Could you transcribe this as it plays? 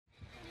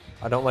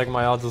I don't like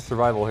my odds of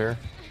survival here.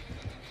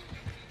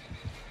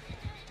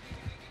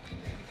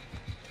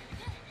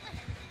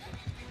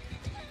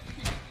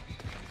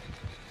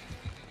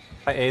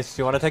 Hi Ace,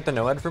 do you want to take the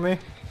no-ed for me?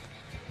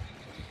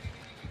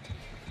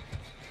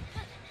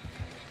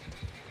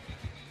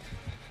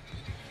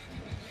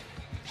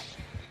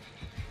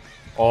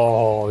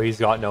 Oh, he's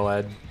got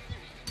no-ed.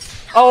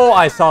 Oh,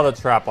 I saw the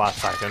trap last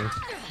second.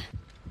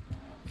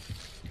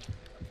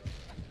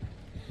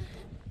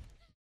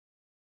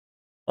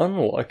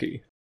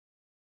 Unlucky.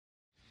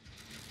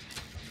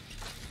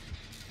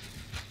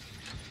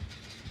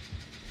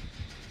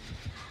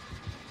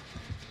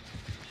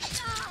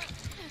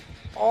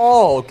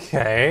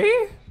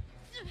 Okay.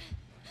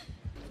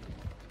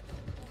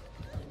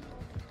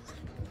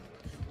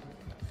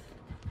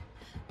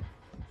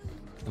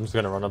 I'm just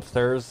gonna run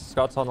upstairs.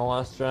 Scott's on the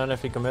last gen.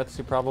 If he commits,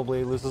 he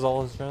probably loses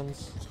all his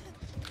gens.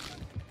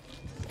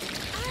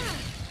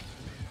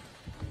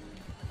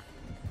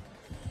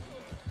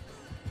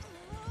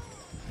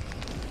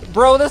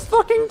 Bro, this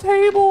fucking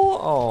table!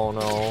 Oh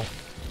no.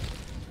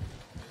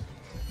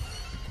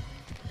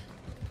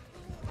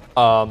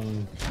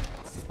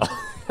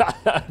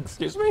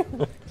 Excuse me?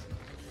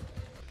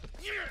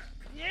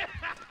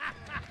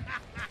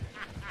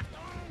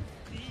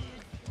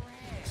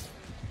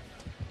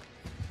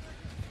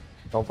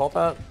 Don't fault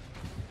that.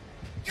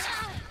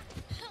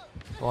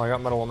 Oh, I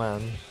got Metal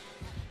Man.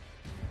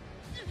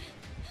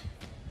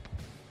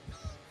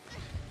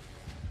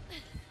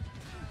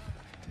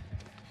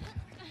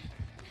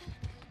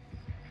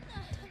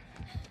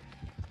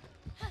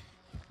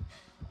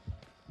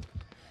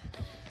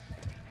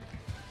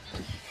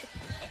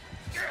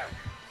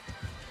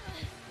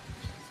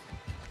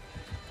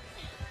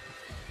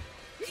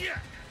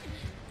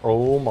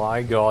 Oh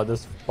my god,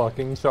 this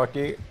fucking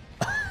Chucky.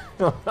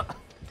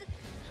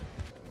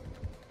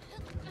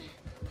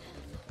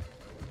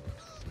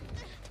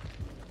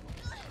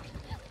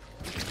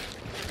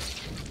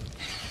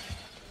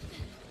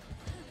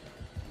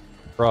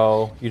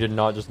 Bro, you did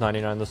not just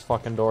 99 this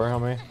fucking door,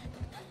 homie.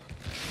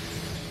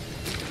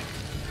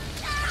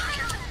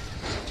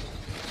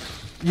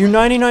 You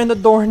 99 the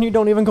door and you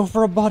don't even go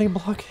for a body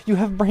block. You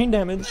have brain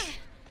damage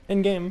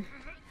in game.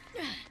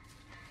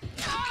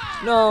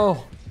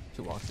 No!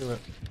 You walked through it.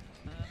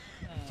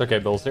 It's okay,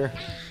 Bill's here.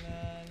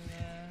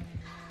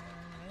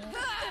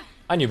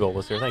 I knew Bill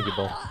was here. Thank you,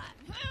 Bill.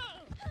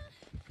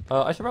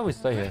 I should probably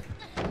stay here.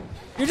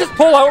 You just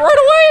pull out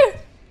right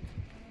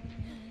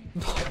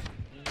away!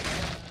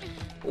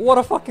 What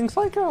a fucking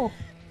psycho!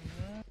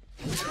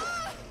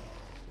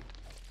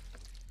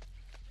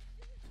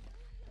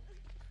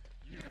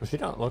 Was she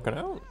not looking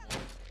out?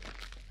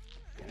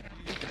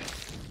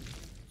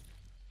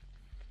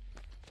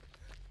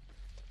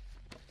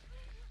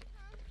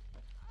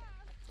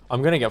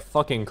 I'm gonna get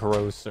fucking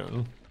corrosed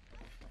soon.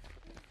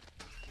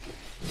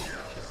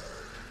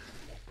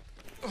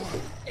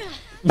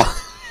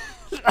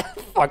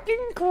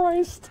 Fucking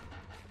Christ.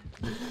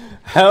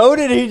 How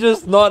did he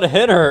just not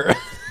hit her?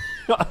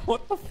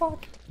 What the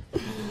fuck?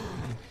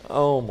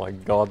 Oh my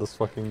god, this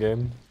fucking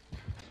game.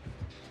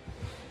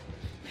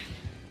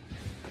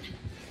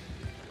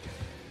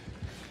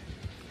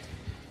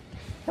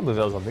 I can't believe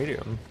that was a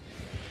medium.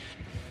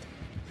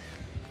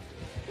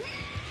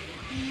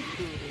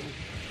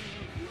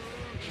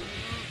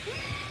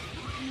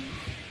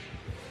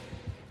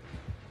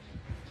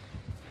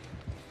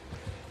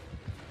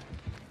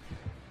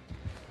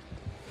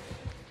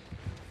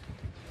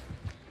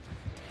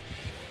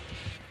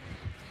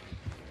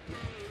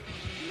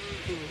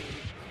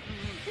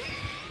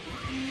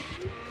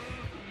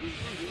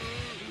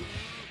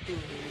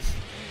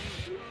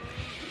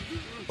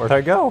 Where'd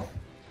I go?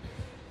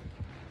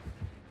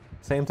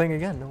 Same thing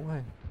again, no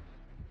way.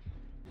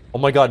 Oh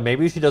my god,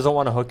 maybe she doesn't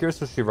want to hook her,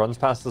 so she runs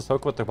past this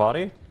hook with the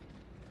body?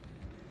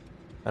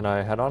 And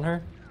I head on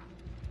her?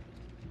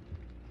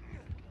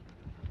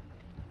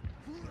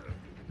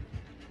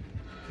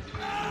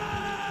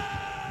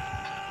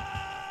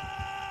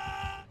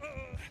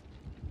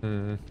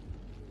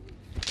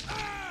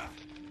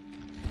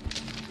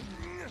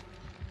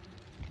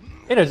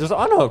 Ada, just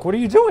unhook, what are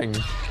you doing?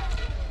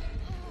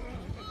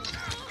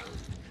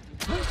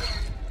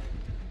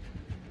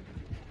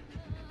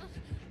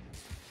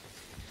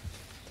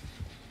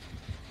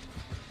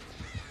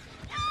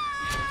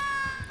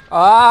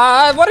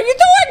 What are you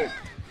doing?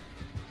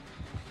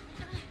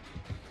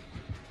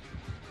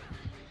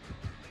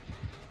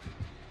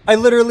 I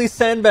literally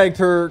sandbagged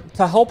her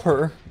to help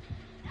her.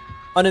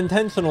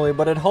 Unintentionally,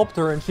 but it helped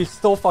her and she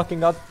still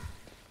fucking got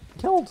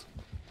killed.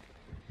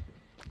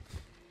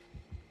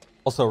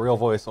 Also, real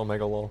voice,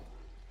 Omega lol.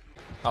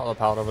 Oh, the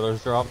pallet over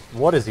there's dropped.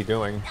 What is he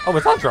doing? Oh,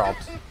 it's not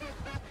dropped.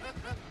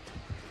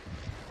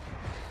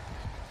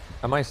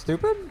 Am I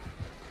stupid?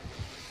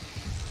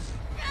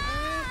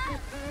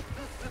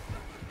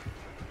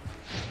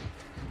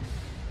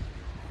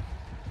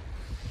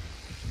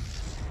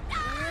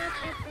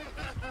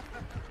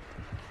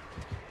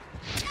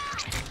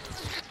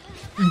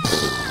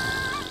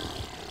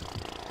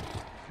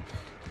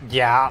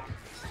 Yeah.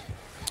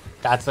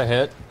 That's a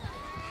hit.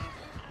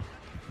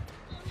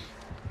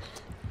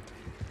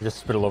 Just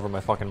spit all over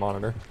my fucking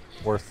monitor.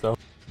 Worse though.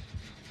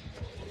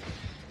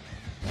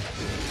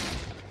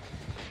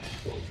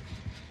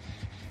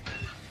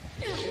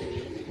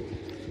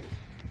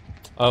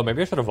 Oh,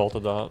 maybe I should have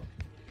vaulted that.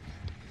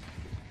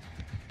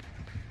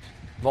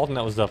 Vaulting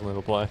that was definitely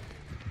the play.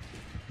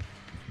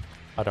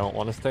 I don't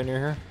want to stay near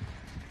here.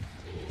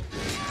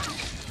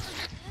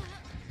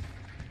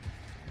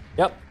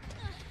 Yep.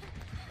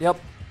 Yep.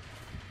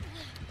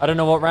 I don't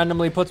know what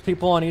randomly puts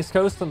people on East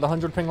Coast in the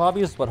 100 ping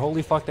lobbies, but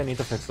holy fuck, they need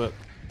to fix it.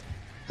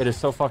 It is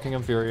so fucking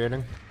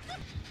infuriating.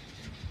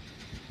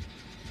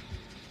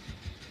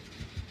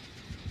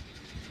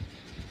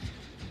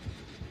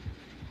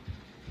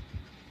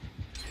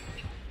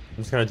 I'm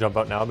just gonna jump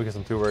out now because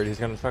I'm too worried he's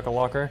gonna check a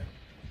locker.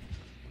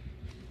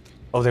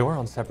 Oh, they were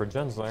on separate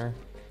gens there.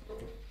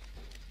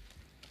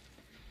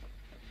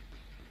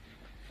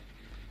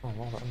 Oh,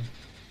 well done.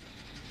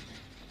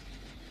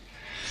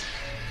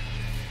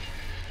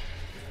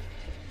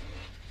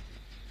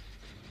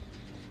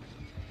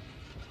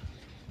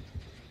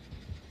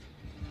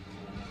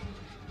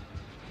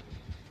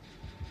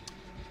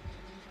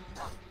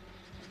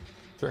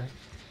 Sure.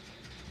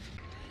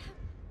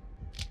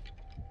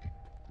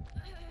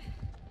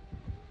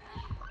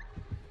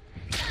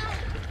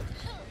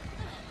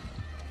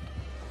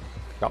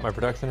 Got my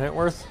protection hit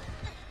worse.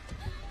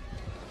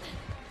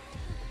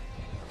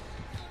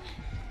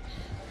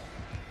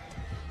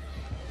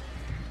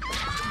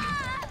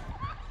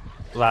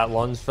 That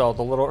lunge felt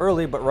a little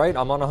early, but right,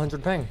 I'm on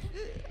 100 ping.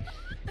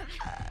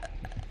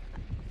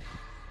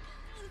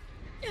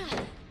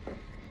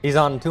 He's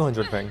on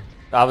 200 ping.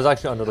 I was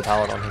actually under the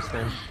pallet on his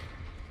screen.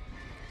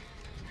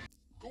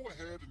 Go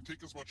ahead and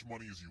take as much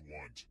money as you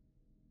want,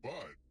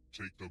 but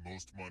take the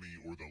most money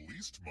or the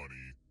least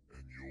money,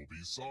 and you'll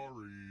be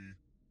sorry.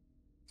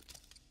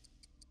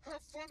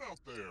 Have fun out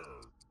there.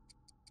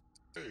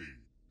 Hey,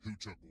 who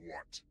took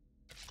what?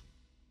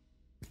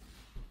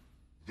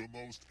 The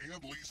most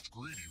and least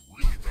greedy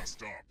really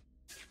messed up.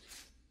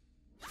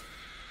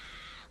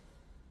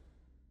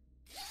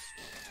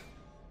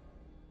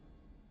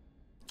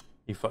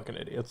 You fucking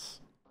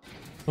idiots.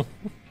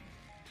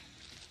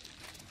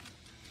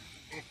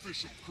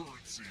 Official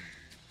currency.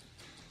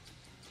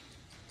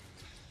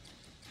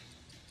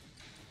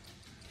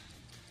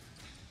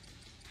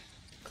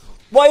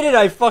 Why did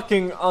I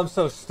fucking... I'm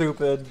so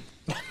stupid.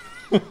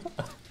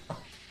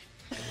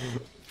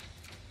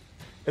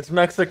 It's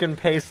Mexican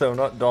peso,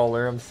 not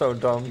dollar. I'm so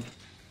dumb.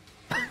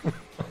 The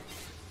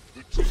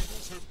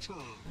tables have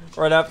turned.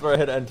 Right after I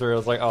hit enter, I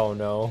was like, oh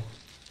no.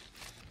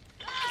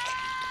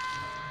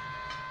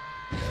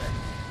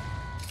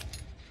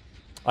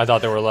 I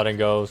thought they were letting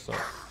go, so...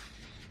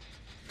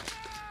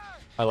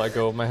 I let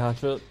go of my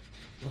hatchet.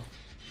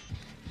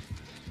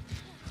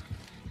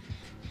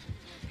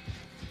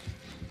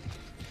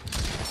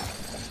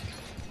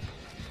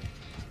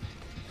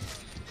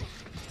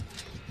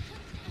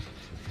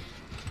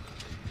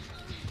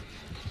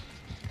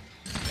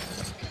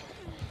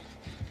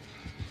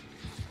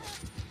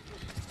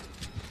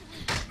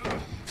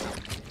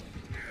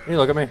 Hey,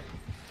 look at me.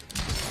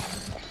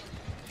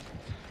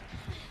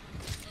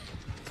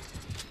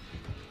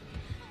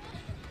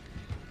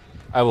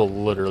 I will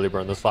literally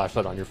burn this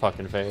flashlight on your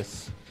fucking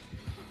face.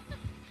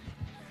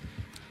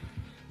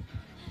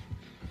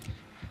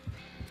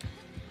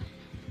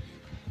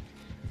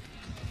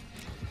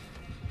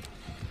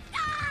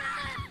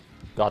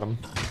 Got him.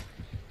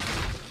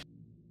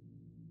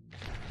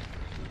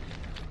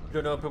 You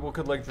don't know if people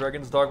could like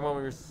Dragon's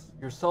Dogma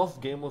yourself?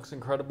 Game looks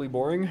incredibly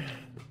boring.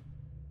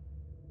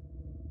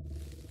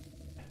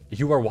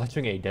 You are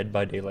watching a Dead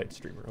by Daylight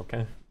streamer,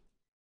 okay?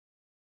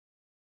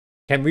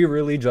 Can we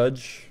really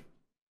judge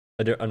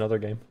another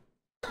game?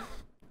 Ah,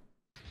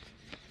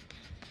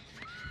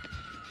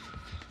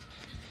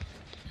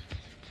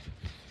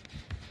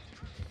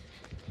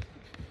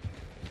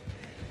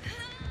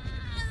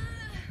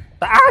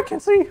 I can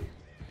see.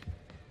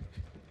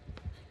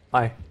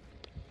 Hi.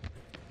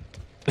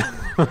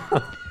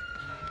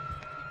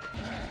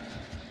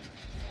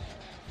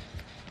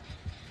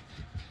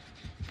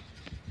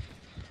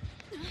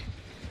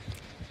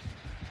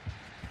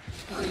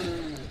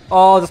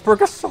 Oh, this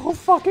perk is so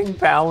fucking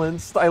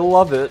balanced. I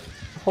love it.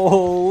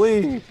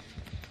 Holy.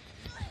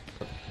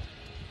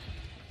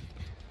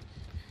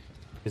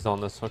 He's on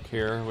this hook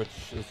here, which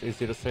is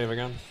easy to save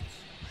against.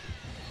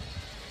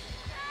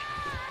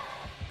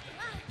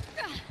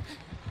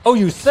 Oh,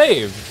 you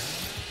saved!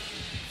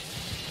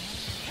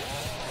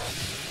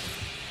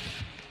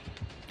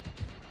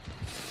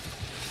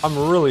 I'm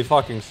really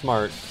fucking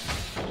smart.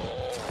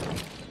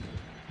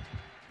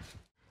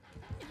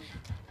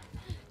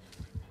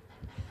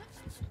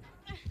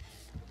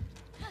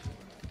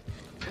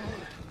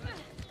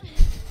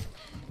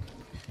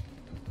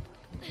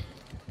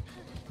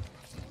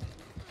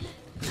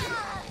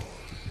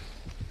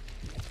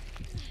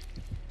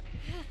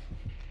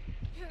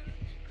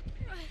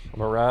 I'm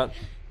a rat.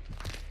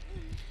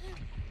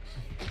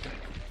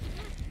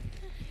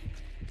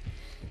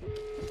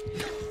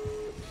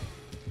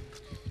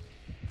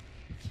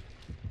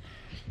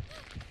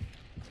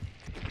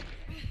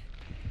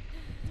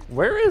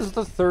 Where is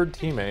the third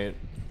teammate?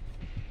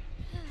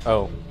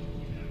 Oh.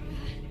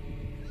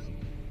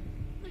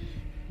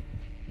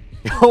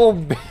 Oh,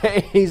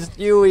 base,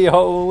 Stewie,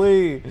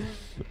 holy.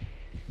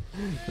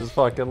 Just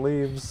fucking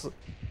leaves.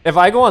 If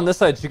I go on this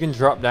side, she can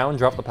drop down,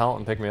 drop the pallet,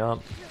 and pick me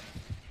up.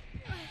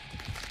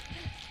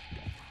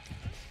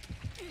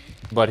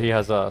 But he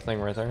has a thing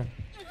right there.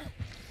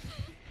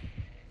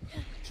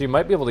 She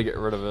might be able to get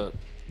rid of it.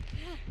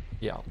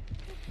 Yeah.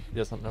 He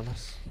doesn't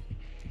notice.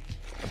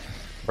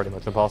 Pretty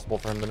much impossible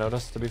for him to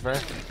notice, to be fair.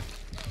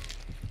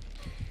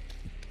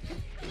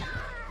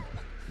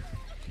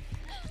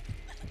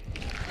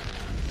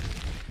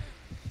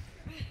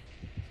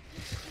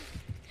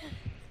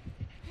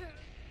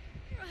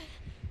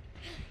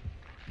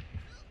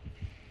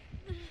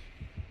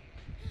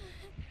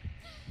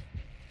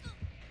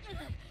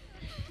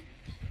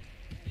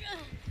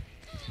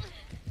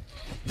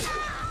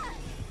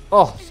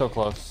 Oh, so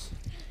close.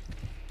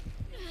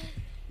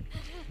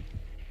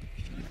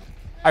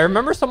 I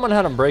remember someone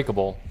had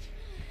Unbreakable.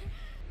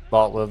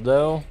 Bot lived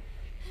though.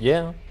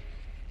 Yeah.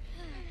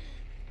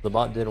 The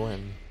bot did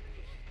win.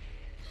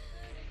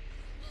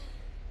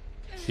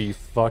 She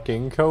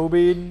fucking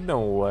Kobe?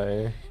 No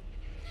way.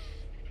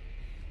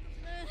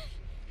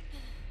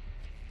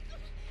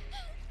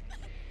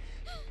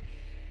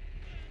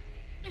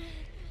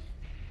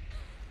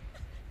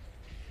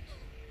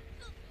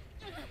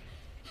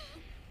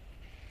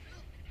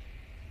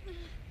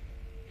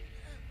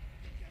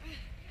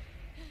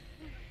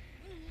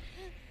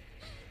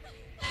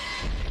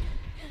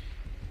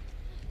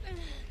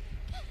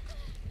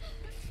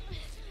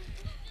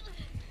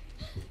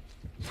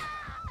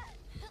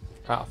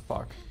 Ah,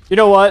 fuck. You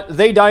know what?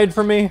 They died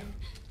for me.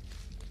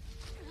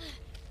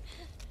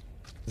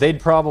 They'd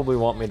probably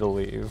want me to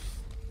leave.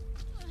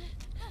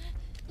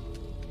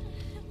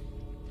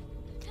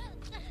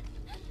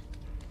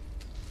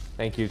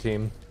 Thank you,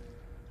 team.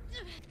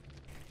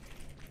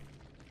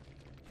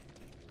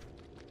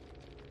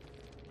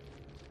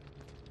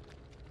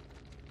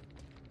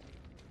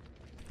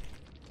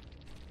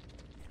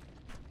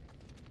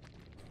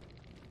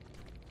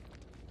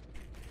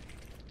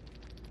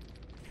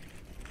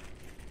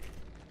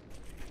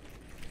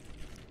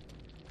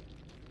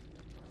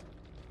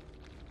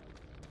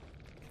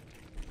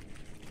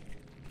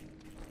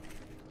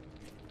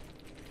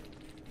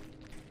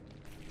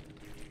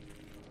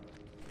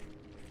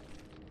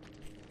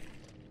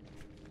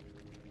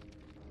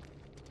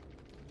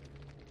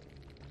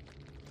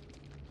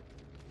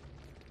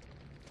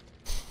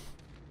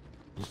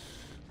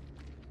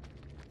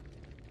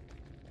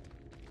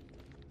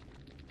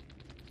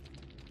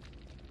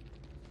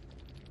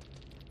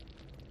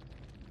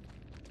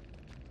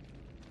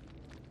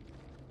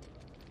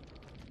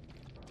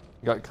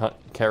 Got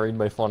carried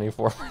by funny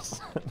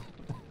 4%.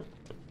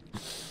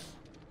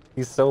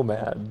 He's so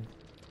mad.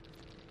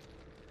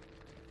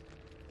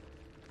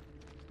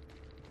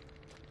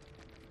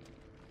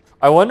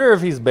 I wonder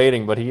if he's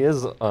baiting, but he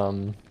is,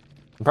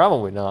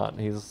 probably not.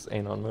 He's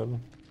Anon mode.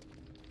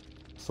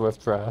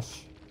 Swift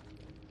trash.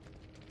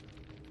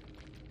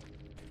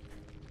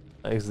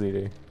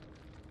 XDD.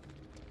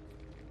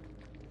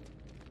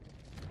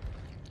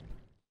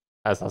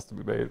 As has to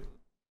be bait.